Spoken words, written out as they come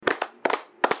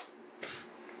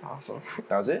Awesome.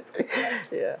 That was it?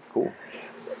 Yeah. Cool.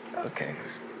 Okay.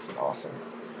 Awesome.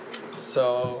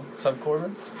 So, what's up,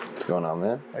 Corbin? What's going on,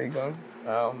 man? How you going?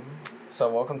 So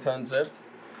welcome to Unzipped.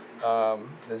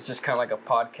 It's just kind of like a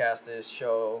podcast-ish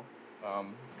show.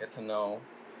 Get to know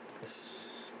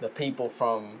the people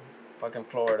from fucking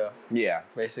Florida. Yeah.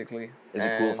 Basically. Is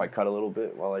it cool if I cut a little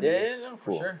bit while I do this? Yeah, no,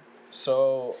 for sure.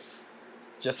 So,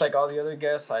 just like all the other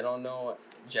guests, I don't know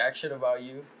jack shit about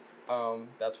you.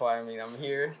 That's why, I'm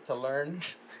here to learn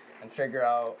and figure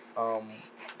out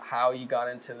how you got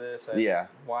into this and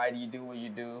why do you do what you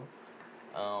do.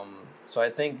 So I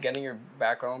think getting your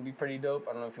background would be pretty dope.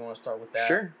 I don't know if you want to start with that.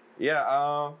 Sure.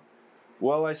 Yeah.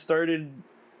 Well, I started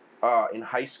in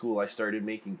high school. I started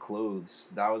making clothes.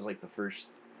 That was like the first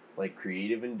like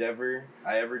creative endeavor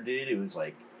I ever did. It was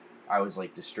like I was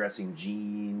like distressing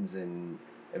jeans, and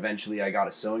eventually I got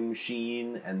a sewing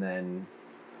machine, and then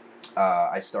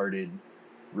I started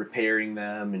repairing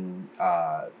them and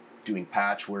doing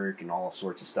patchwork and all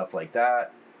sorts of stuff like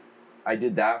that. I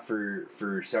did that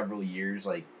for several years,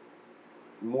 like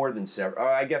more than several.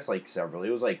 I guess like several. It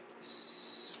was like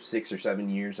 6 or 7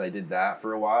 years I did that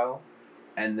for a while.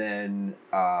 And then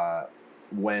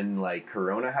when like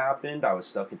Corona happened, I was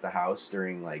stuck at the house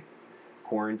during like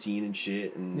quarantine and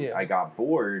shit, and I got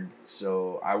bored,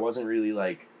 so I wasn't really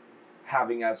like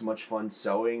having as much fun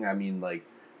sewing. I mean, like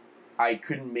I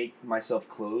couldn't make myself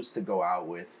clothes to go out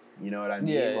with, you know what I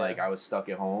mean? Yeah. Like I was stuck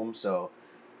at home, so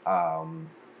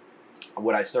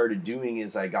what I started doing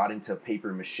is I got into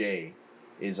paper mache.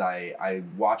 I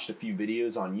watched a few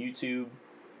videos on YouTube,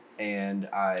 and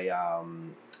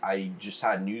I just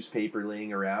had newspaper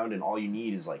laying around, and all you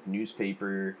need is like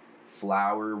newspaper,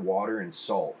 flour, water, and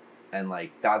salt, and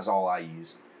like that's all I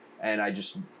used. And I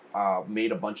just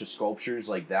made a bunch of sculptures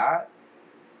like that,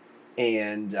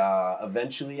 and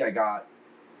eventually I got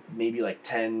maybe like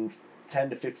 10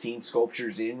 to 15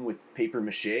 sculptures in with paper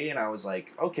mache, and I was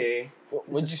like, okay.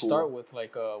 What did you start with?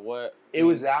 Like what? It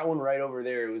was that one right over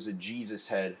there. It was a Jesus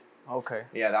head. Okay.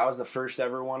 Yeah, that was the first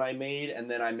ever one I made,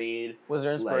 and then I made. Was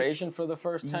there inspiration for the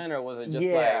first 10, or was it just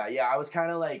I was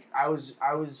kind of like I was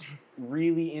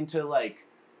really into like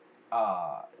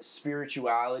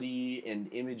spirituality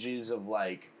and images of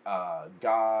like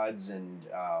gods, and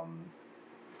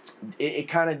it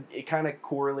kind of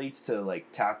correlates to like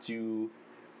tattoo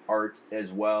art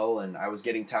as well, and I was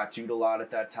getting tattooed a lot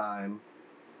at that time,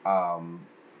 and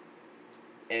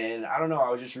I don't know, I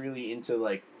was just really into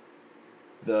like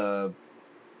the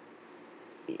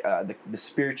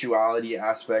spirituality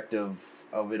aspect of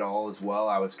it all as well.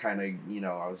 I was kind of,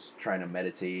 I was trying to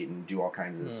meditate and do all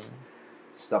kinds of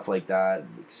stuff like that,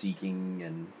 like seeking,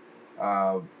 and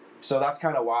so that's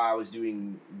kind of why I was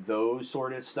doing those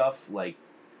sort of stuff, like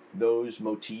those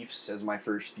motifs as my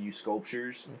first few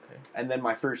sculptures. Okay. And then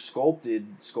my first sculpted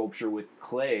sculpture with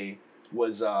clay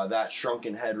was that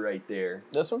shrunken head right there.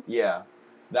 This one? Yeah.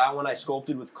 That one I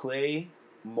sculpted with clay,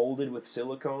 molded with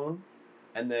silicone,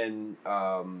 and then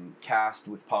cast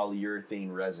with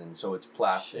polyurethane resin, so it's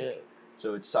plastic. Shit.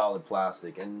 So it's solid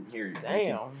plastic. And here,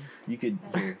 damn, you could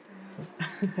here.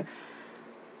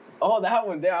 Oh, that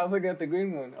one there. I was looking at the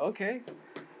green one. Okay,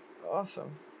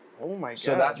 awesome. Oh my god.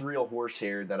 So that's real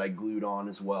horsehair that I glued on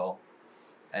as well,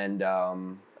 and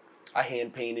I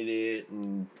hand painted it,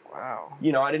 and wow.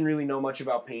 I didn't really know much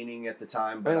about painting at the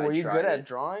time, but were you good at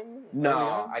drawing?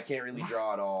 No, I can't really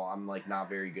draw at all. I'm like not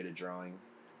very good at drawing.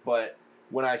 But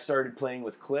when I started playing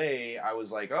with clay, I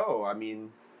was like, oh, I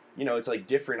mean, it's like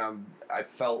different. I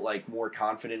felt like more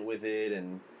confident with it,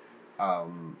 and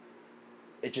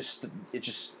it just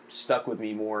stuck with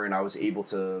me more, and I was able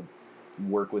to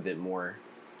work with it more.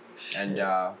 Shit. And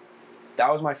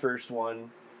that was my first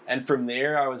one. And from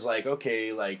there, I was like,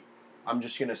 okay, like I'm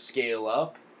just gonna scale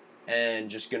up and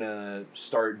just gonna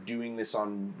start doing this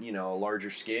on a larger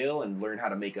scale and learn how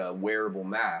to make a wearable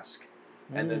mask.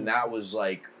 And then that was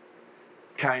like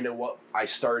kind of what I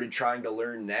started trying to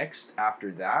learn next after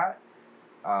that.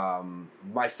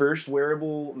 My first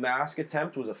wearable mask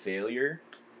attempt was a failure.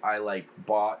 I like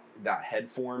bought that head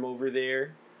form over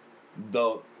there.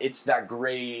 It's that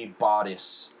gray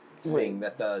bodice thing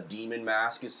that the demon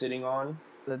mask is sitting on.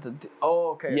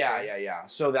 Okay. Yeah.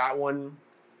 So that one,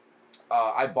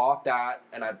 I bought that,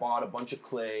 and I bought a bunch of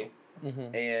clay,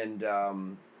 and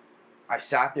I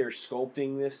sat there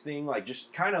sculpting this thing, like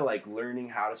just kind of like learning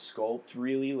how to sculpt,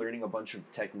 really learning a bunch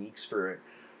of techniques for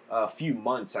a few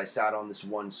months. I sat on this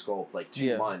one sculpt like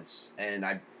 2 months, and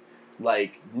I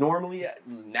like normally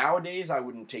nowadays I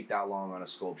wouldn't take that long on a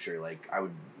sculpture. Like I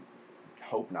would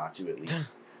hope not to, at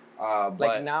least. Like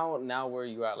but now where are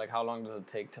you at? Like how long does it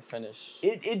take to finish?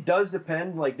 It does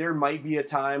depend. Like there might be a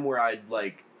time where I'd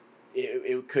like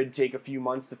it could take a few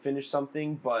months to finish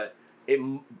something, but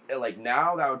like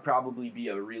now that would probably be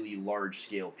a really large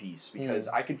scale piece, because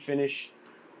I could finish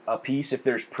a piece if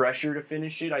there's pressure to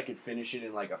finish it. I could finish it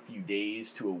in like a few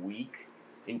days to a week,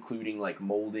 including like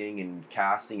molding and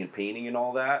casting and painting and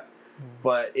all that.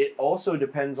 But it also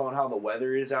depends on how the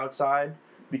weather is outside,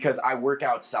 because I work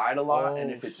outside a lot,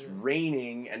 and if it's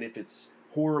raining and if it's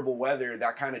horrible weather,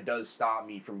 that kind of does stop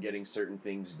me from getting certain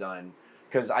things done.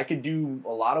 Because I could do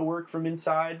a lot of work from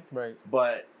inside, right?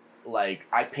 But like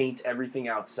I paint everything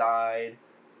outside,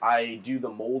 I do the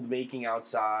mold making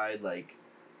outside. Like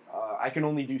I can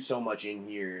only do so much in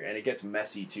here, and it gets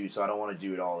messy too. So I don't want to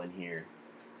do it all in here.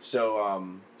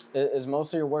 So is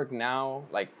most of your work now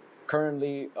like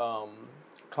currently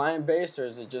client based, or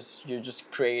is it just you're just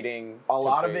creating? A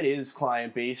lot of it is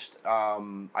client based.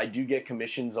 I do get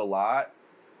commissions a lot.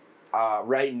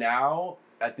 Right now,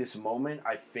 at this moment,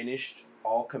 I finished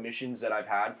all commissions that I've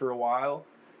had for a while,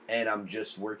 and I'm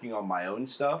just working on my own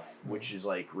stuff, which is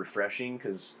like refreshing,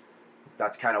 because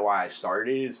that's kind of why I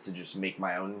started, is to just make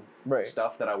my own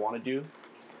stuff that I want to do.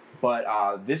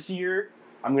 But this year,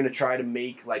 I'm going to try to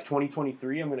make, like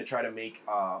 2023, I'm going to try to make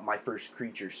my first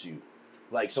creature suit.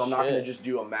 Like, so I'm not going to just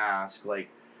do a mask. Like,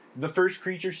 the first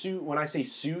creature suit, when I say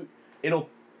suit, it'll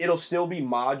still be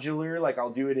modular. Like,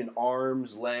 I'll do it in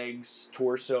arms, legs,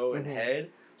 torso, and head.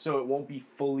 So it won't be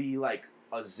fully like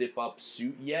a zip up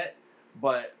suit yet,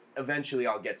 but eventually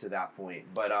I'll get to that point.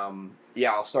 But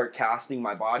yeah, I'll start casting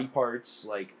my body parts.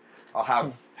 Like, I'll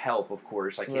have help, of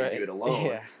course. I can't do it alone.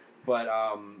 Yeah. But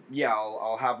yeah,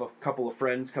 I'll have a couple of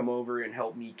friends come over and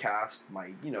help me cast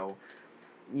my, you know,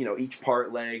 each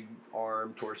part, leg,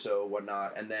 arm, torso,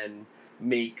 whatnot, and then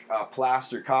make a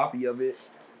plaster copy of it,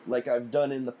 like I've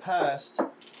done in the past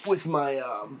with my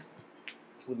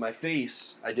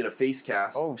face. I did a face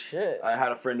cast. Oh shit! I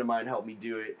had a friend of mine help me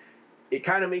do it. It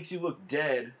kind of makes you look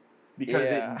dead,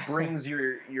 because it brings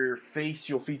your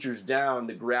facial features down.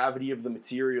 The gravity of the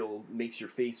material makes your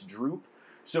face droop,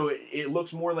 so it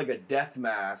looks more like a death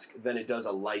mask than it does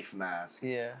a life mask.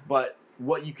 Yeah. But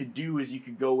what you could do is you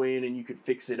could go in and you could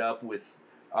fix it up with,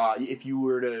 if you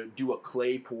were to do a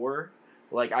clay pour,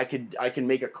 like I can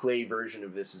make a clay version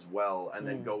of this as well, and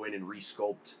then go in and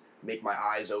resculpt, make my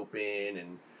eyes open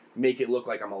and make it look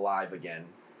like I'm alive again.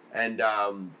 And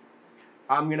I'm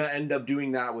going to end up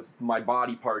doing that with my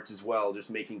body parts as well, just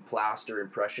making plaster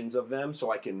impressions of them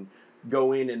so I can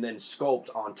go in and then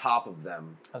sculpt on top of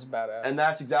them. That's badass. And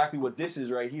that's exactly what this is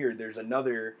right here. There's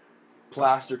another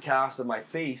plaster cast of my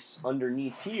face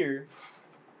underneath here,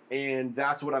 and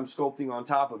that's what I'm sculpting on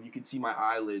top of. You can see my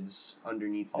eyelids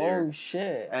underneath there. Oh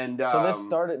shit! And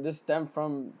so this stemmed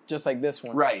from just like this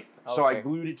one, right? Okay. So I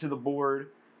glued it to the board,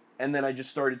 and then I just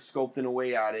started sculpting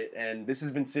away at it. And this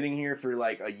has been sitting here for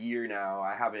like a year now.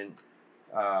 I haven't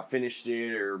finished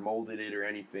it or molded it or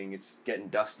anything. It's getting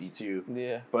dusty too.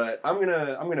 Yeah. But I'm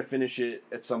gonna finish it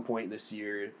at some point this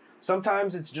year.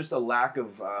 Sometimes it's just a lack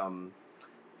of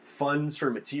funds for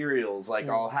materials. Like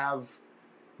I'll have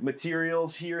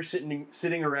materials here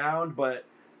sitting around, but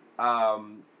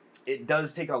it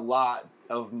does take a lot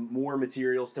of more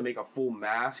materials to make a full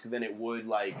mask than it would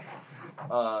like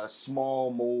a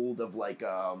small mold of like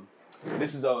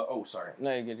this is a sorry.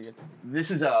 No, you're good.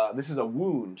 This is a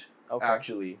wound. Okay.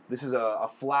 Actually, this is a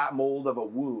flat mold of a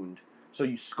wound. So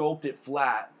you sculpt it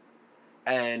flat,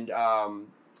 and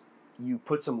you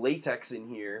put some latex in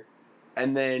here,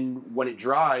 and then when it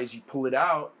dries, you pull it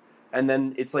out, and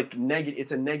then it's like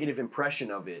it's a negative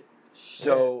impression of it. Shit.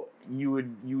 So you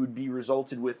would be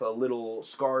resulted with a little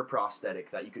scar prosthetic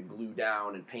that you could glue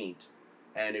down and paint,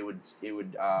 and it would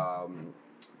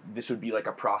this would be like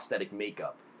a prosthetic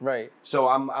makeup. Right. So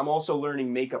I'm also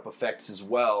learning makeup effects as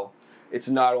well. It's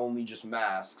not only just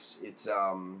masks. It's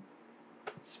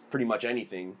pretty much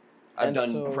anything. I've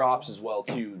done props as well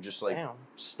too, just like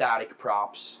static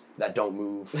props that don't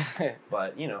move.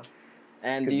 But you know.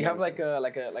 And do you have like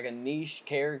a niche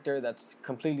character that's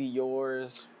completely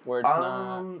yours, where it's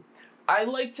not? I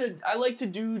like to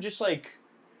do just like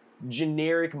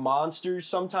generic monsters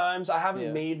sometimes. I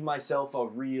haven't made myself a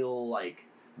real like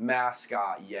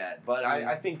mascot yet, but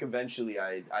I think eventually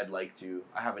I'd like to.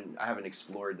 I haven't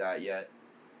explored that yet,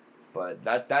 but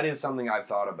that is something I've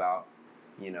thought about,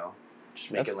 you know,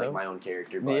 just making like my own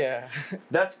character. But yeah,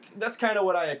 that's kind of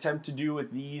what I attempt to do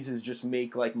with these, is just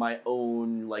make like my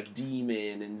own like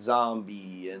demon and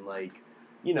zombie, and like,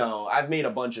 you know, I've made a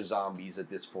bunch of zombies at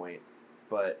this point,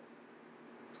 but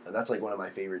that's like one of my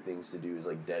favorite things to do, is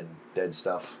like dead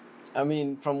stuff. I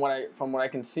mean, from what I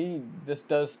can see, this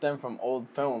does stem from old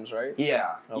films, right?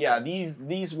 Yeah, okay. Yeah.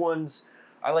 These ones,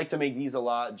 I like to make these a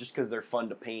lot just because they're fun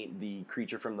to paint. The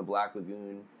creature from the Black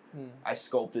Lagoon. I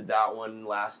sculpted that one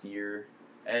last year,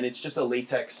 and it's just a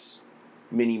latex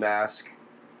mini mask,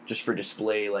 just for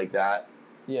display like that.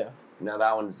 Yeah. Now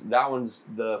that one's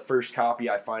the first copy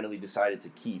I finally decided to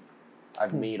keep.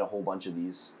 I've made a whole bunch of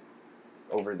these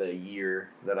over the year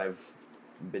that I've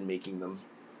been making them.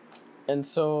 And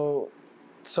so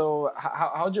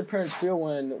how'd your parents feel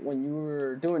when you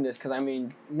were doing this? Because I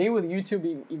mean, me with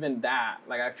YouTube, even that,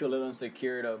 like I feel a little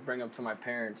insecure to bring up to my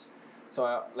parents.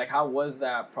 So like, how was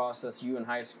that process? You in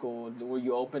high school, were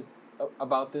you open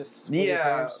about this? With your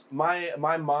parents?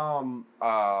 My mom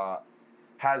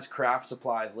has craft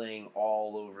supplies laying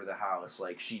all over the house.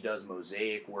 Like she does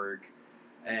mosaic work,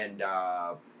 and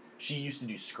she used to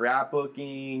do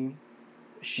scrapbooking.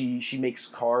 She makes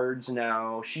cards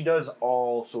now. She does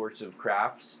all sorts of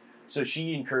crafts. So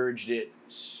she encouraged it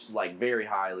like very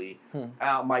highly.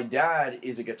 My dad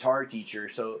is a guitar teacher,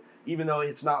 so even though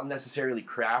it's not necessarily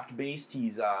craft based,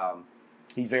 he's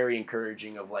very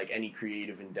encouraging of like any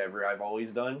creative endeavor I've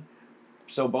always done.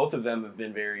 So both of them have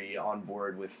been very on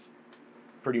board with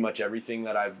pretty much everything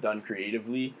that I've done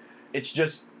creatively. It's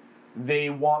just they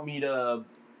want me to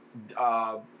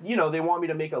they want me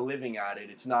to make a living at it.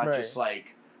 It's not just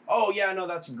like, oh yeah, no,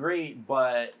 that's great,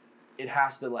 but it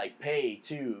has to like pay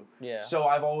too. Yeah. So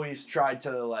I've always tried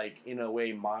to like in a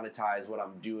way monetize what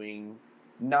I'm doing,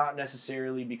 not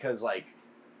necessarily because like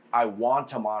I want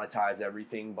to monetize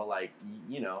everything, but like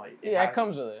it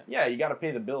comes with it. Yeah, you got to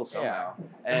pay the bills somehow,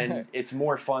 and it's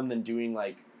more fun than doing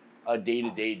like a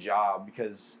day-to-day job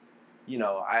because.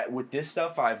 With this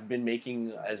stuff, I've been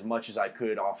making as much as I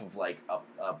could off of like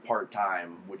a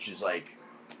part-time, which is like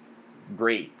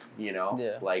great,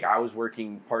 Yeah. Like I was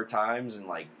working part-times and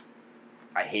like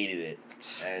I hated it.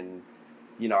 And,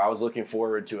 I was looking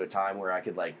forward to a time where I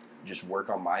could like just work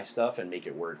on my stuff and make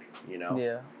it work,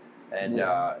 Yeah. And,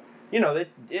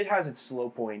 it has its slow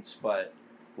points, but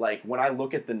like when I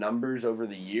look at the numbers over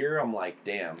the year, I'm like,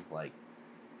 damn, like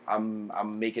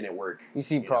I'm making it work. You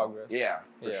see progress. Yeah,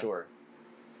 for sure.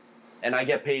 And I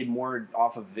get paid more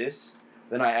off of this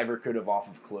than I ever could have off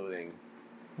of clothing.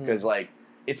 Because, like,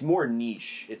 it's more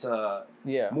niche. It's a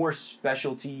more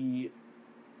specialty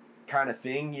kind of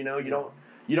thing, You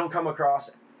don't come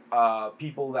across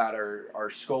people that are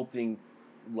sculpting,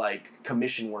 like,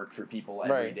 commission work for people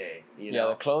every day, Yeah,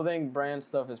 the clothing brand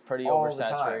stuff is pretty all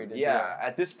oversaturated. The time. Yeah,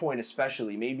 at this point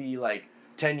especially. Maybe, like,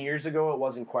 10 years ago it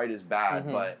wasn't quite as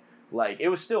bad, but, like, it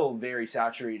was still very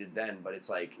saturated then, but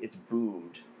it's, like, it's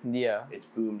boomed. Yeah. It's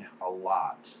boomed a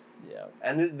lot. Yeah.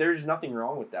 And there's nothing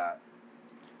wrong with that.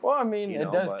 Well, I mean,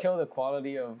 it does kill the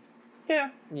quality of,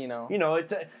 of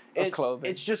clothing.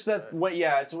 It's just that,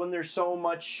 it's when there's so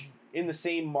much in the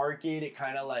same market, it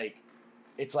kind of like,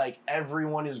 it's like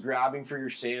everyone is grabbing for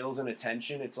your sales and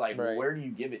attention. It's like, where do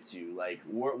you give it to? Like,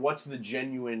 what's the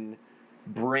genuine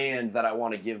brand that I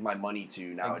want to give my money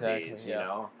to nowadays,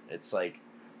 exactly, It's like,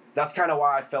 that's kind of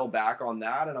why I fell back on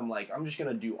that, and I'm like, I'm just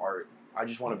going to do art. I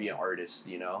just want to be an artist,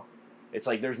 It's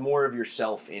like there's more of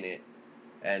yourself in it,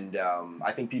 and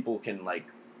I think people can like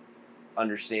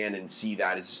understand and see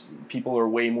that people are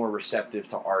way more receptive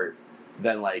to art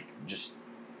than like just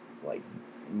like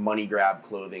money grab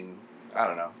clothing. I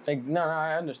don't know. Like no,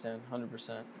 I understand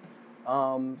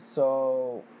 100%.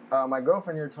 So my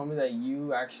girlfriend here told me that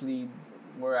you actually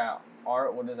were at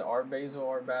Art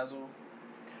Basel?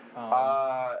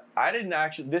 I didn't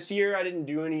actually this year. I didn't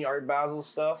do any Art Basel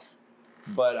stuff.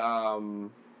 But,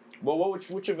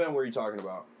 which event were you talking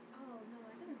about? Oh, no,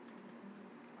 I didn't say it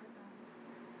was Art Basel.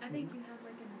 I think you had,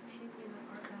 like, an opinion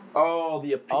on Art Basel. Oh,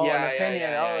 the opinion. Yeah, an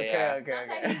opinion.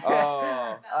 Okay.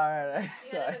 Oh. Alright,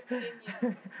 sorry.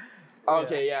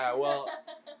 Okay, yeah, well,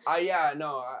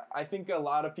 I think a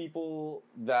lot of people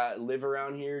that live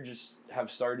around here just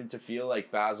have started to feel like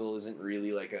Basel isn't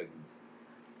really, like,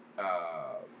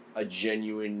 a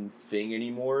genuine thing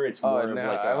anymore. It's more of like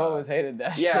I've always hated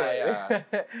that shit. Yeah.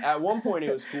 At one point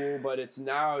it was cool, but it's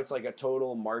like a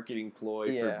total marketing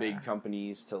ploy for big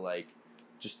companies to like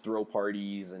just throw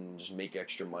parties and just make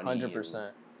extra money.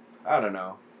 100%. I don't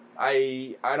know.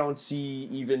 I don't see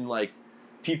even like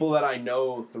people that I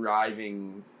know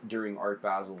thriving during Art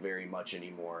Basel very much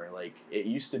anymore. Like it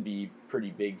used to be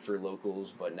pretty big for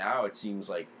locals, but now it seems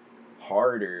like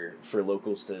harder for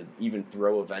locals to even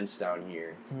throw events down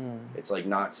here. It's like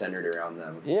not centered around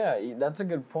them. Yeah, that's a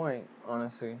good point,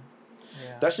 honestly.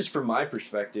 Yeah. That's just from my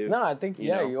perspective. No, I think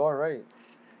you are right.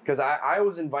 Because I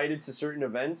was invited to certain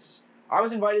events. I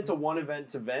was invited to one event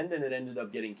to vend, and it ended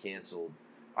up getting canceled.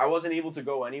 I wasn't able to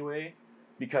go anyway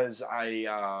because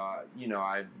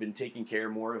I've been taking care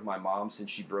more of my mom since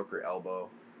she broke her elbow.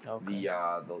 Okay.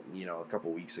 a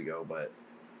couple weeks ago, but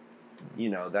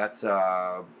that's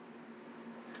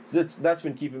that's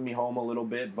been keeping me home a little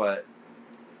bit, but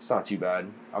it's not too bad.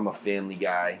 I'm a family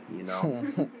guy,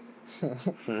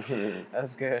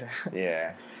 That's good.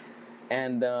 Yeah.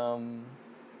 And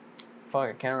fuck,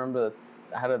 I can't remember.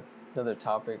 I had another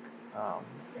topic.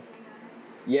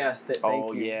 Yes.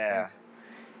 Thank you. Yeah. Thanks.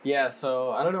 Yeah.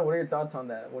 So I don't know. What are your thoughts on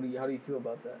that? How do you feel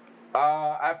about that?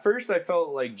 At first I felt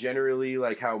like generally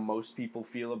like how most people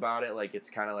feel about it. Like it's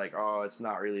kind of like, oh, it's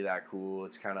not really that cool.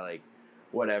 It's kind of like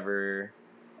whatever.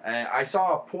 And I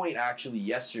saw a point actually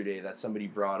yesterday that somebody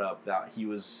brought up that he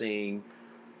was saying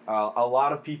a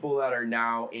lot of people that are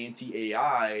now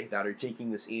anti-AI, that are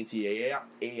taking this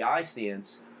anti-AI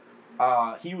stance,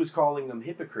 he was calling them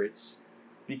hypocrites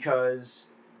because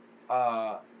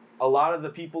a lot of the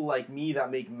people like me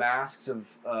that make masks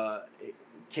of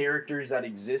characters that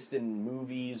exist in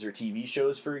movies or TV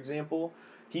shows, for example,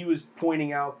 he was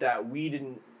pointing out that we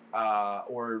didn't,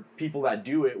 or people that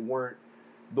do it weren't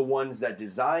the ones that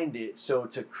designed it. So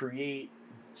to create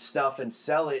stuff and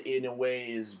sell it in a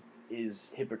way is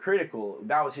hypocritical.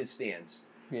 That was his stance.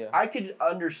 Yeah. I could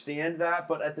understand that,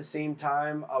 but at the same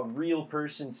time, a real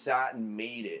person sat and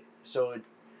made it. So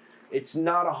it's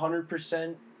not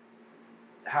 100%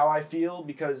 how I feel,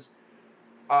 because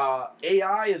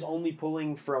AI is only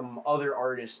pulling from other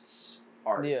artists'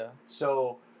 art. Yeah.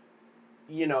 So,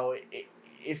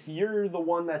 if you're the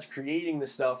one that's creating the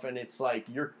stuff and it's like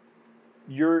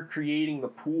you're creating the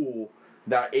pool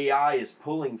that AI is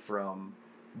pulling from,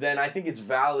 then I think it's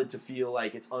valid to feel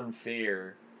like it's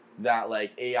unfair that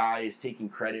like AI is taking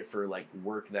credit for like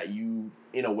work that you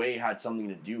in a way had something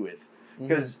to do with.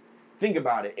 Because think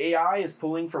about it, AI is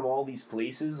pulling from all these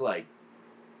places. Like,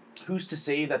 who's to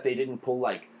say that they didn't pull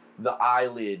like the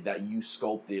eyelid that you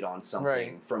sculpted on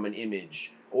something from an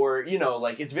image? Or,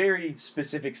 like it's very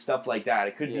specific stuff like that.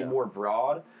 It could be more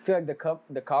broad. I feel like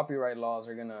the copyright laws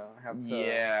are gonna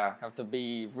have to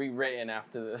be rewritten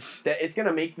after this. It's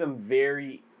gonna make them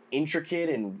very intricate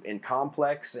and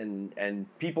complex, and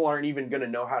people aren't even gonna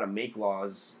know how to make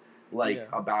laws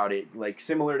about it. Like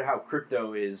similar to how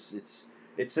crypto is.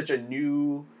 It's such a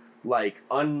new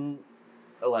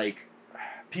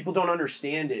people don't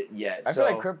understand it yet. I feel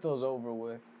like crypto's over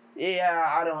with. Yeah,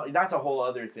 I don't. That's a whole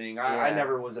other thing. I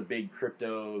never was a big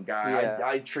crypto guy. Yeah.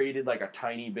 I traded like a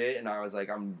tiny bit, and I was like,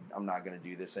 I'm not gonna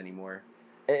do this anymore.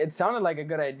 It sounded like a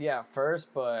good idea at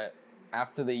first, but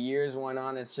after the years went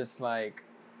on, it's just like,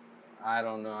 I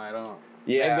don't know.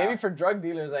 Yeah. Like maybe for drug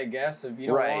dealers, I guess, if you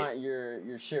don't want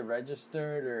your shit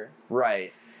registered or.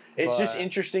 Right. It's just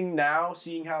interesting now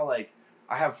seeing how like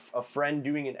I have a friend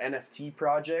doing an NFT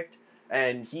project,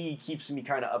 and he keeps me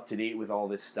kind of up to date with all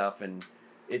this stuff, and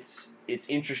it's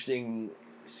interesting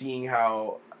seeing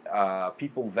how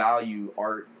people value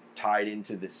art tied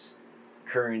into this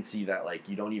currency that like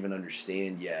you don't even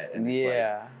understand yet, and it's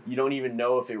like you don't even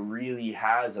know if it really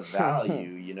has a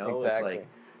value. Exactly. It's like,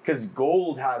 because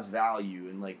gold has value,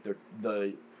 and like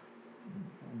the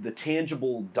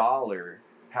tangible dollar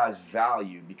has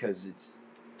value because it's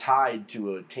tied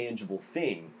to a tangible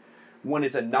thing. When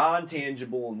it's a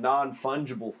non-tangible,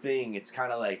 non-fungible thing, it's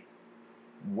kind of like,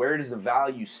 where does the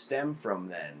value stem from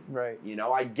then? Right.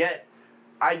 I get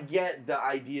the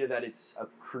idea that it's a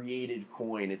created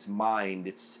coin, it's mined,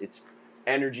 it's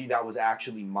energy that was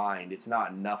actually mined, it's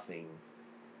not nothing.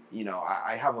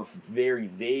 I have a very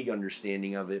vague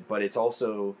understanding of it, but it's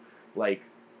also like,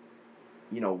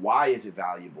 why is it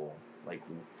valuable? Like,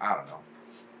 I don't know.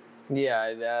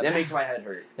 Yeah. That makes my head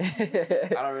hurt. I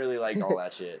don't really like all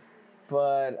that shit.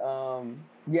 But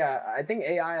yeah, I think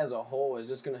AI as a whole is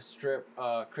just gonna strip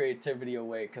creativity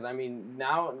away. Because I mean,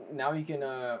 now you can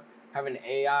have an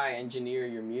AI engineer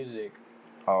your music.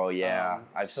 Oh yeah,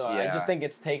 I just think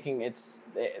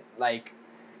like,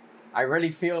 I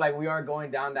really feel like we are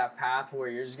going down that path where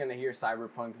you're just gonna hear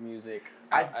cyberpunk music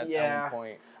at one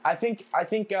point. I think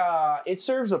it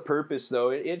serves a purpose though.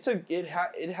 It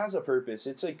has a purpose.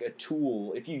 It's like a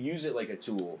tool if you use it like a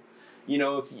tool.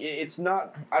 If it's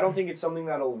not, I don't think it's something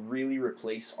that'll really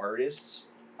replace artists.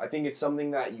 I think it's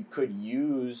something that you could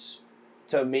use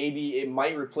to maybe, it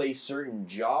might replace certain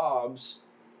jobs,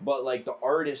 but like the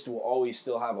artist will always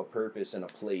still have a purpose and a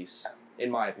place, in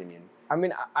my opinion. I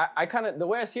mean, I kind of, the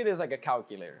way I see it is like a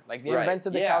calculator. Like they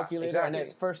invented the calculator and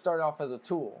it first started off as a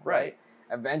tool, right?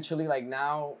 Eventually, like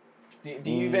now,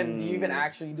 do you even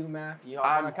actually do math? You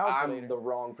hop on a calculator. I'm the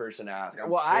wrong person to ask.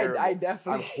 I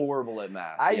definitely. I'm horrible at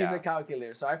math. I use a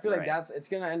calculator, so I feel like it's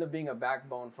gonna end up being a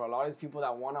backbone for a lot of these people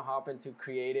that want to hop into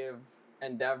creative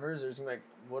endeavors. There's like,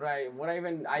 I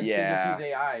can just use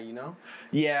AI,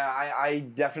 Yeah, I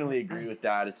definitely agree with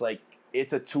that. It's like,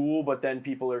 it's a tool, but then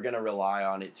people are gonna rely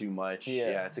on it too much.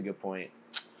 Yeah. It's a good point.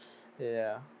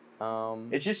 Yeah.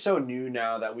 It's just so new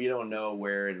now that we don't know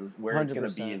where it's gonna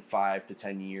 100%. be in 5 to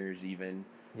 10 years even.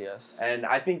 Yes. And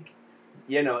I think,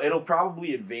 you know, it'll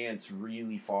probably advance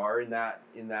really far in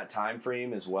that time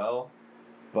frame as well.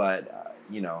 But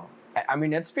you know, I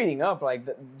mean, it's speeding up. Like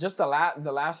just the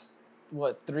last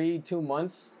what 2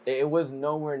 months, it was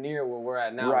nowhere near where we're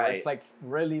at now. Where Right. it's like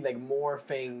really like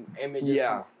morphing images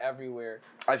from everywhere.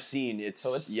 I've seen it's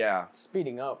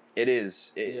Speeding up. It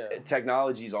is.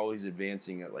 Technology is always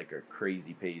advancing at like a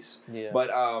crazy pace. Yeah. But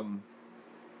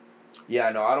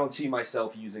no, I don't see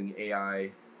myself using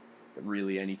AI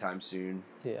really anytime soon.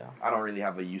 Yeah. I don't really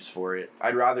have a use for it.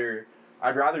 I'd rather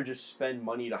just spend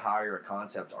money to hire a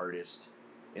concept artist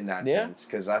in that sense,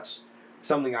 because that's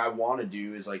something I want to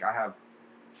do. Is like I have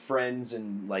friends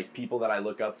and like people that I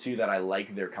look up to that I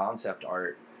like their concept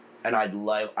art, and I'd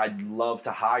love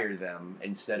to hire them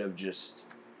instead of just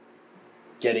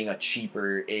getting a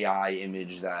cheaper AI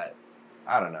image that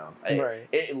I don't know.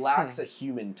 It lacks a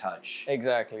human touch.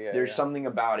 Exactly. Yeah. There's something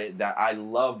about it that I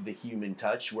love, the human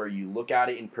touch, where you look at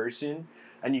it in person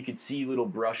and you could see little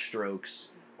brush strokes,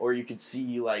 or you could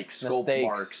see like sculpt Mistakes.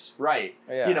 marks. Right.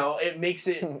 Yeah. You know, it makes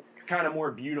it kind of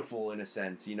more beautiful in a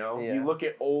sense, you know? Yeah. You look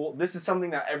at this is something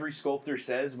that every sculptor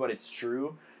says, but it's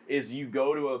true, is you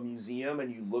go to a museum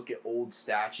and you look at old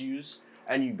statues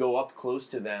and you go up close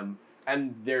to them,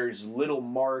 and there's little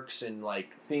marks and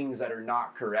like things that are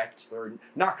not correct,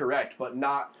 but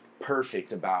not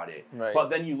perfect about it. Right. But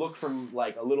then you look from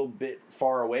like a little bit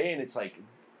far away and it's like,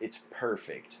 it's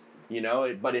perfect, you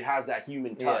know, but it has that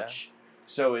human touch. Yeah.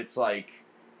 So it's like,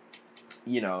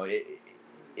 you know,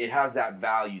 it has that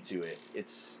value to it.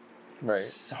 It's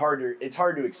hard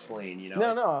to explain, you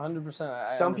know. No, 100%.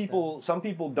 Some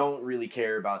people don't really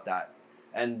care about that,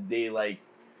 and they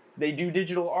do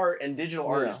digital art, and digital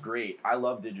art is great. I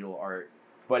love digital art,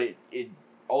 but it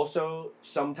also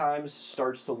sometimes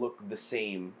starts to look the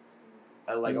same.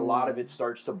 Like a lot of it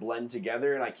starts to blend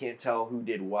together, and I can't tell who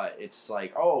did what. It's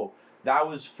like, oh, that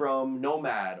was from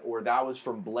Nomad, or that was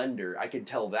from Blender. I could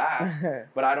tell that,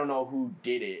 but I don't know who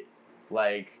did it.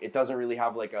 Like, it doesn't really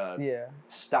have like a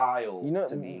style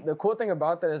to me. The cool thing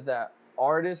about that is that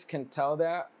artists can tell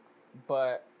that,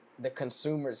 but the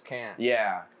consumers can't.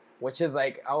 Yeah. Which is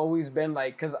like, I've always been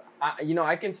like, because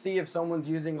I can see if someone's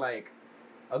using like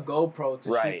a GoPro to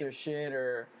shoot their shit,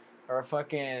 or a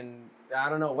fucking, I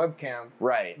don't know, webcam.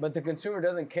 Right. But the consumer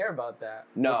doesn't care about that.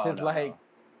 No. Which is like.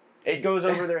 It goes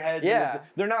over their heads. Yeah. And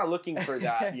they're not looking for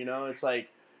that, you know? It's like,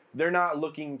 they're not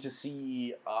looking to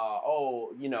see,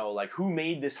 like who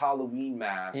made this Halloween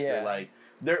mask. Yeah. Or like,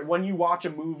 when you watch a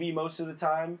movie most of the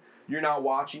time, you're not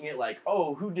watching it like,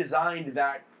 oh, who designed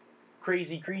that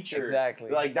crazy creature? Exactly.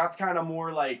 Like, that's kind of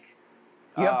more like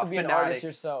you have to be fanatics. an artist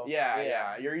yourself.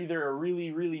 Yeah. You're either a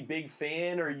really, really big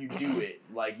fan, or you do it.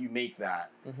 Like, you make that.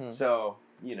 Mm-hmm. So,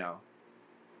 you know.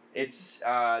 It's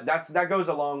that goes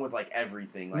along with like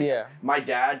everything. Like my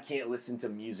dad can't listen to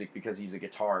music because he's a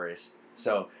guitarist.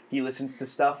 So he listens to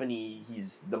stuff, and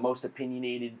he's the most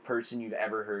opinionated person you've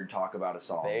ever heard talk about a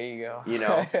song. There you go. You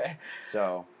know?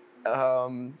 So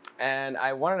and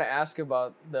I wanted to ask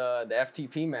about the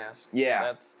FTP mask.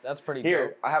 Yeah. That's pretty Here,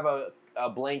 dope. I have a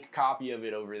blank copy of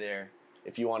it over there.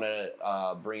 If you want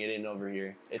to bring it in over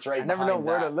here. It's right behind that. I never know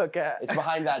where to look at. It's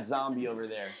behind that zombie over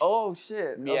there. Oh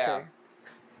shit. Yeah. Okay.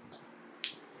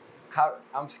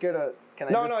 I'm scared of. Can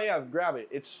I? No, grab it.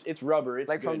 It's rubber. It's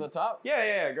like good. from the top.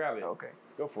 Yeah, grab it. Okay.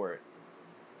 Go for it.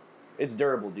 It's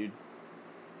durable, dude.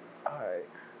 All right.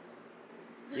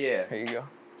 Yeah. Here you go.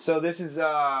 So this is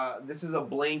a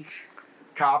blank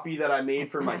copy that I made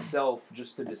for myself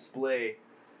just to display.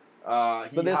 So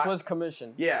this was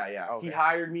commissioned. Yeah. Okay. He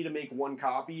hired me to make one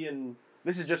copy, and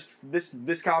this is just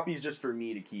this copy is just for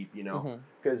me to keep, you know,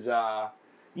 because.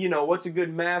 What's a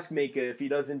good mask maker if he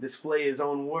doesn't display his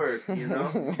own work, you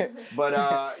know?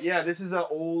 But, this is an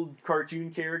old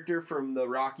cartoon character from the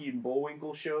Rocky and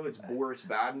Bullwinkle show. It's Boris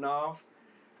Badenov.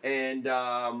 And,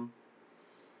 a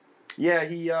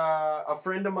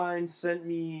friend of mine sent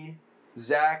me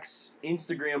Zach's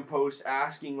Instagram post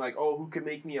asking, like, oh, who could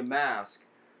make me a mask?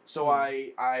 So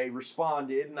I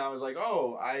responded, and I was like,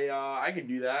 oh, I could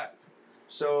do that.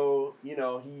 So, he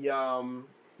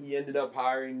ended up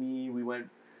hiring me.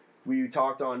 We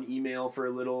talked on email for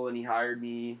a little, and he hired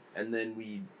me, and then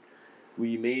we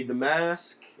made the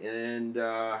mask, and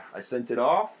I sent it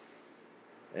off,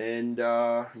 and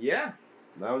that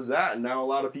was that. And now a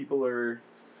lot of people are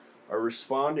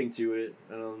responding to it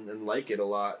and like it a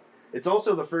lot. It's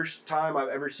also the first time I've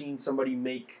ever seen somebody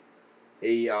make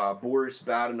a Boris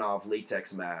Badenov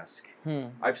latex mask.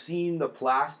 I've seen the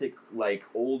plastic, like,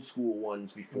 old school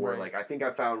ones before. Right. Like, I think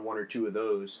I found 1 or 2 of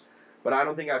those. But I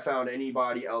don't think I found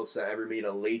anybody else that ever made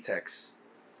a latex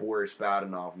Boris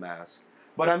Badenov mask.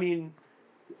 But, I mean,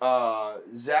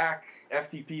 Zac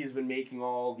FTP has been making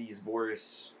all these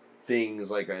Boris things,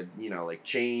 like, like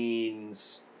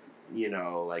chains,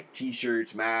 like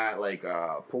T-shirts, like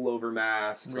pullover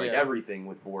masks, like everything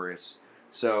with Boris.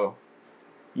 So...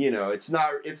 it's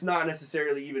not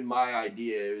necessarily even my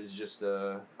idea. It was just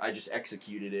I just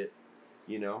executed it,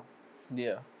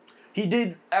 Yeah. He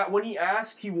did when he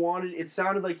asked, it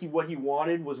sounded like what he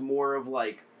wanted was more of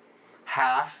like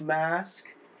half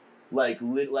mask, like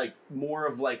more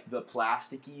of like the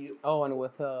plasticky. Oh, and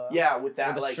with with that with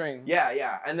a like string.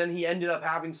 Yeah, and then he ended up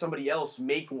having somebody else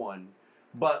make one,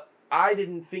 but I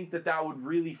didn't think that would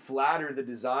really flatter the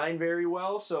design very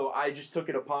well, so I just took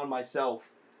it upon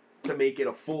myself to make it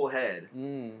a full head.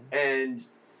 And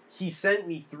he sent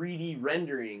me 3D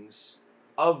renderings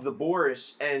of the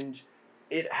Boris, and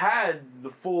it had the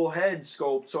full head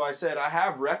sculpt, so I said, I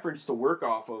have reference to work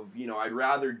off of, I'd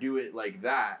rather do it like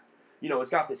that. It's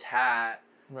got this hat.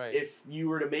 Right. If you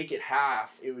were to make it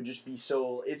half, it would just be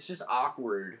it's just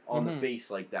awkward on the face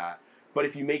like that. But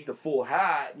if you make the full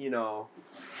hat, I'll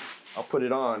put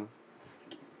it on.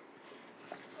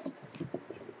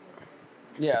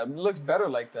 Yeah, it looks better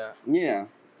like that. Yeah.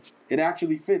 It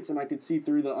actually fits, and I could see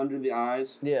through under the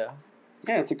eyes. Yeah.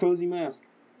 Yeah, it's a cozy mask.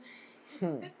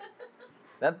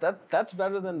 That's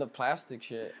better than the plastic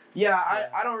shit. Yeah,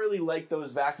 I don't really like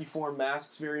those vacuform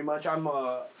masks very much. I'm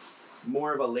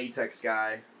more of a latex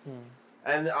guy.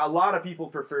 And a lot of people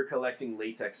prefer collecting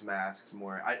latex masks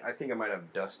more. I think I might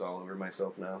have dust all over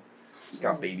myself now. It's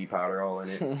got baby powder all in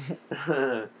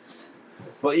it.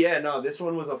 But yeah, no, this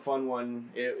one was a fun one.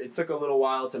 It took a little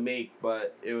while to make,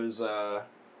 but it was a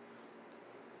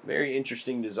very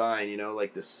interesting design,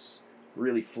 like this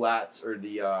really flat or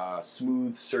the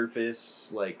smooth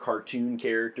surface, like cartoon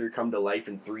character come to life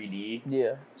in 3D.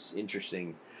 Yeah. It's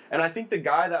interesting. And I think the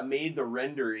guy that made the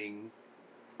rendering,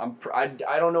 I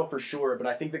don't know for sure, but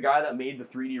I think the guy that made the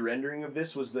 3D rendering of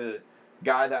this was the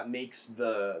guy that makes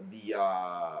the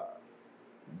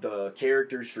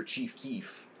characters for Chief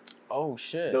Keef. Oh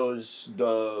shit.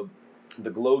 The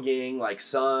Glow Gang, like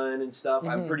Sun and stuff.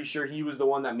 I'm pretty sure he was the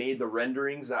one that made the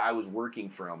renderings that I was working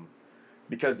from,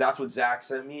 because that's what Zac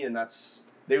sent me, and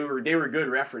they were good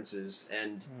references.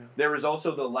 And there was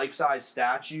also the life-size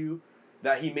statue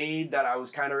that he made that I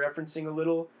was kind of referencing a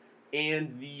little,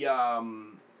 and the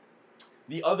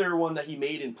other one that he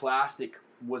made in plastic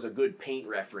was a good paint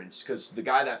reference, because the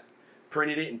guy that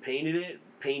printed it and painted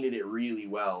it really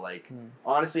well. Like,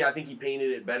 honestly, I think he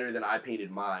painted it better than I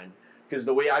painted mine, because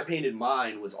the way I painted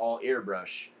mine was all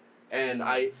airbrush, and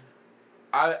I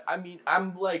mean,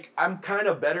 I'm kind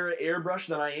of better at airbrush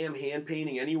than I am hand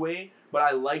painting anyway, but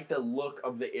I like the look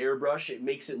of the airbrush. It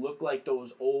makes it look like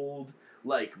those old,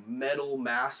 like, metal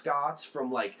mascots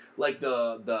from like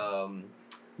the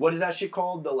what is that shit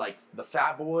called? The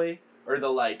Fat Boy, or the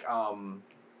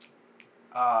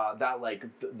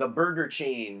the burger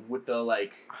chain with the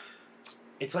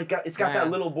it's got that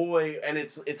little boy, and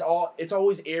it's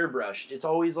always airbrushed. It's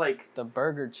always like the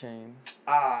burger chain.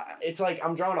 It's like,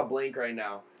 I'm drawing a blank right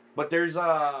now, but there's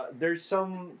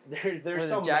some Jack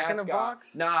mascot. in the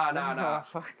Box? Nah.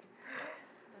 Fuck.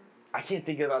 I can't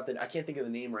think of the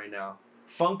name right now.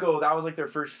 Funko, that was like their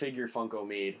first figure Funko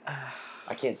made.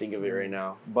 I can't think of it right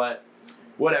now, but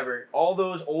whatever. All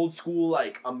those old school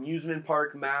like amusement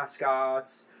park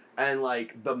mascots, and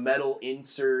like the metal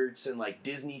inserts, and like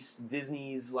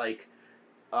Disney's like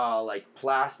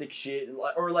plastic shit,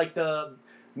 or like the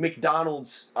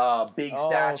McDonald's big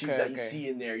statues that you see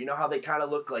in there. You know how they kind of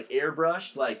look like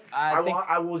airbrushed? Like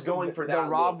I was going for that.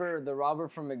 The robber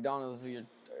from McDonald's,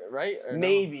 right? Or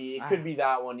maybe it could be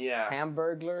that one. Yeah.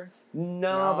 Hamburglar.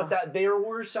 No, but that there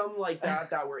were some like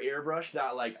that were airbrushed,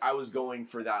 that like I was going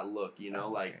for that look,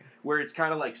 like where it's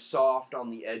kind of like soft on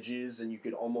the edges, and you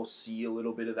could almost see a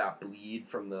little bit of that bleed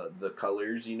from the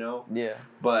colors, Yeah.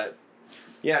 But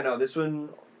yeah, no, this one,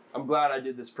 I'm glad I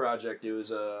did this project. It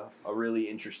was a really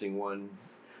interesting one,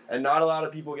 and not a lot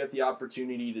of people get the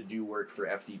opportunity to do work for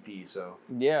FTP, so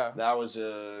yeah, that was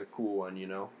a cool one,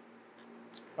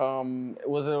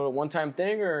 Was it a one-time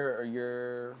thing, or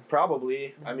you're...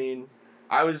 Probably. I mean,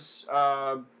 I was,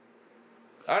 I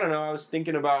don't know, I was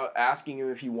thinking about asking him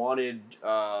if he wanted,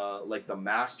 like, the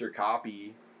master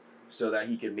copy so that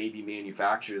he could maybe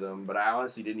manufacture them, but I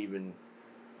honestly didn't even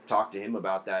talk to him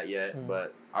about that yet,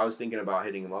 but I was thinking about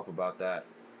hitting him up about that.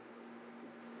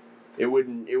 It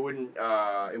wouldn't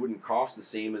cost the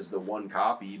same as the one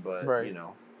copy, but, right.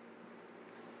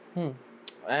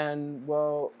 And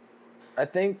well, I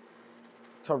think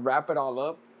to wrap it all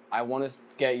up, I want to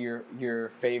get your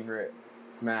favorite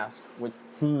mask. Which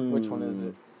one is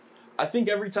it? I think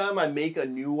every time I make a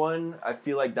new one, I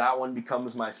feel like that one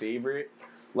becomes my favorite.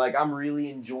 Like, I'm really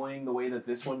enjoying the way that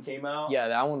this one came out. Yeah,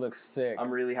 that one looks sick. I'm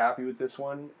really happy with this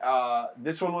one.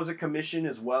 This one was a commission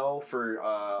as well for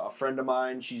a friend of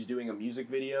mine. She's doing a music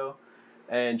video,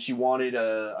 and she wanted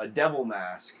a devil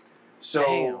mask.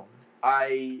 So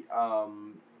I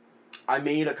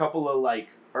made a couple of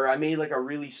I made like a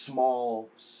really small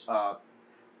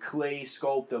clay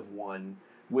sculpt of one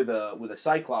with a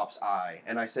cyclops eye,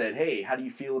 and I said, hey, how do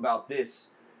you feel about this,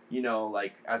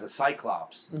 like as a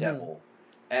cyclops devil?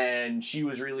 And she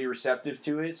was really receptive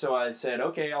to it, so I said,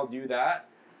 okay, I'll do that.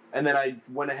 And then I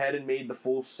went ahead and made the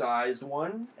full-sized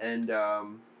one, and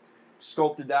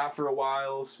sculpted that for a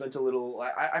while, spent a little,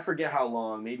 I forget how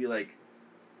long, maybe like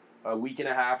a week and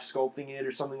a half sculpting it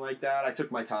or something like that. I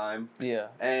took my time. Yeah.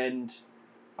 And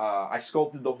I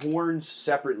sculpted the horns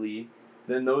separately.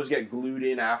 Then those get glued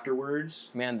in afterwards.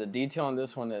 Man, the detail on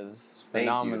this one is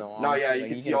phenomenal. No, yeah, you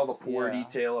can see all the pore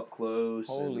detail up close.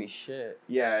 Holy shit.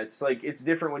 Yeah, it's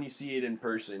different when you see it in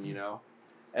person,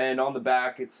 And on the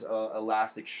back, it's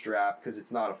elastic strap because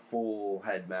it's not a full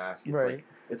head mask. It's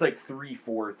like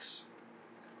 3/4.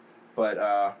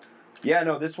 But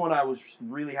this one I was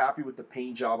really happy with the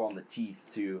paint job on the teeth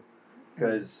too,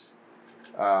 because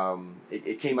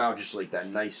it came out just like that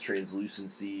nice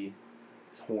translucency.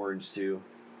 Horns too.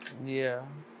 Yeah.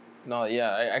 No,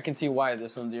 yeah, I can see why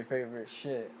this one's your favorite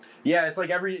shit. Yeah, it's like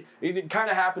it kind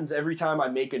of happens every time I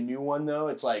make a new one though.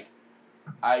 It's like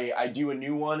I do a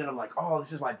new one and I'm like, oh,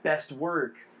 this is my best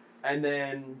work. And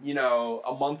then,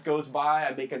 a month goes by,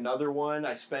 I make another one,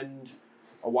 I spend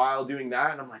a while doing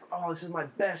that, and I'm like, oh, this is my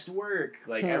best work.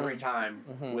 Like every time,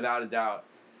 without a doubt.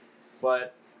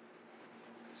 But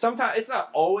sometimes it's not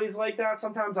always like that.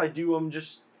 Sometimes I do them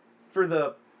just for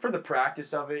the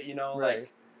practice of it, right.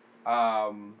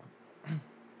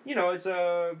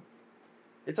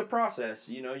 It's a process,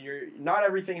 you're not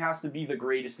everything has to be the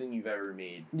greatest thing you've ever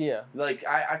made. Yeah. Like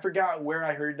I forgot where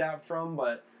I heard that from,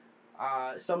 but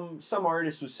some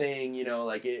artist was saying, you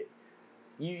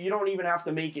don't even have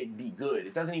to make it be good.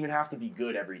 It doesn't even have to be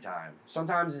good every time.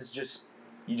 Sometimes it's just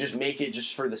you just make it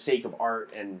just for the sake of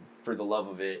art and for the love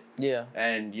of it. Yeah.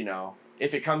 And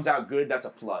if it comes out good, that's a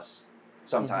plus.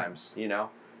 Sometimes,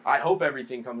 I hope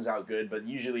everything comes out good, but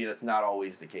usually that's not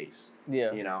always the case.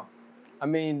 Yeah. I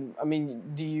mean,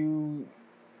 do you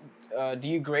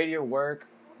grade your work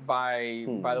by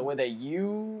the way that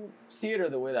you see it or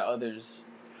the way that others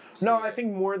see it? I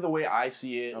think more the way I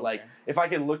see it. Okay. Like, if I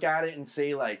can look at it and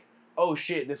say, like, oh,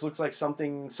 shit, this looks like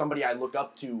something somebody I look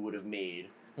up to would have made,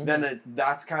 then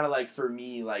that's kind of, like, for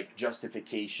me, like,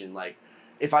 justification. Like,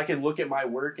 if I could look at my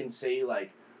work and say,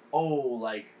 like, oh,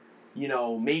 like,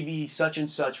 maybe such and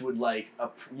such would like,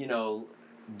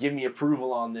 give me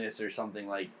approval on this or something,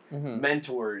 like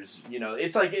mentors,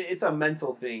 it's like, it's a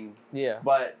mental thing. Yeah.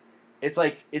 But it's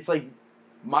like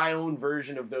my own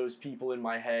version of those people in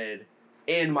my head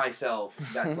and myself.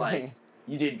 That's like,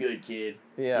 you did good, kid.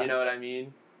 Yeah. You know what I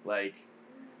mean? Like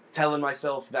telling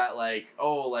myself that like,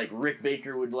 oh, like Rick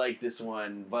Baker would like this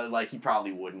one, but like, he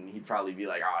probably wouldn't. He'd probably be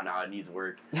like, oh no, it needs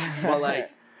work. But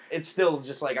like, it's still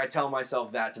just like I tell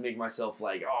myself that to make myself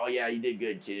like, oh yeah, you did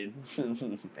good, kid.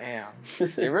 Damn,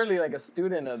 you're really like a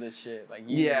student of this shit. Like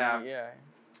yeah,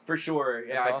 for sure.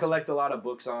 Yeah, I collect a lot of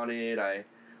books on it. I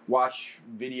watch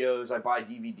videos. I buy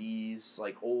DVDs.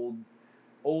 Like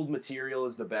old material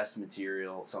is the best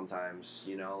material. Sometimes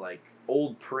like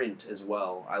old print as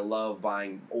well. I love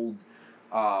buying old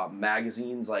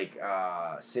magazines like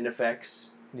Cinefex.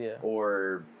 Yeah.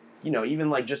 Or even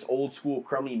like just old school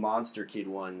crummy Monster Kid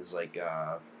ones, like,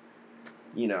 I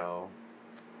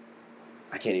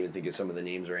can't even think of some of the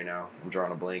names right now. I'm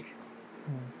drawing a blank.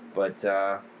 But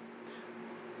I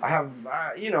have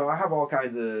all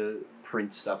kinds of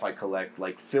print stuff I collect.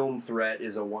 Like Film Threat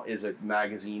is a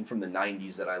magazine from the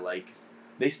 90s that I like.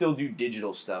 They still do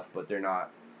digital stuff, but they're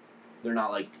not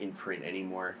like in print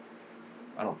anymore.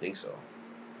 I don't think so.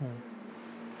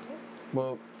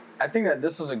 Well, I think that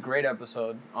this was a great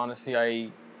episode. Honestly,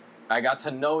 I got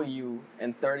to know you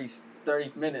in 30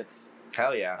 minutes.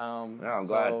 Hell yeah. I'm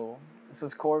glad. This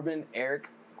is Eric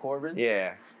Corbin.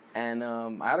 Yeah. And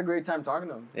I had a great time talking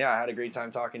to him. Yeah, I had a great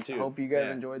time talking too. I hope you guys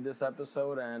enjoyed this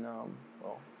episode, and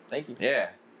thank you. Yeah.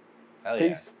 Hell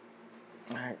Peace.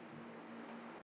 Yeah. All right.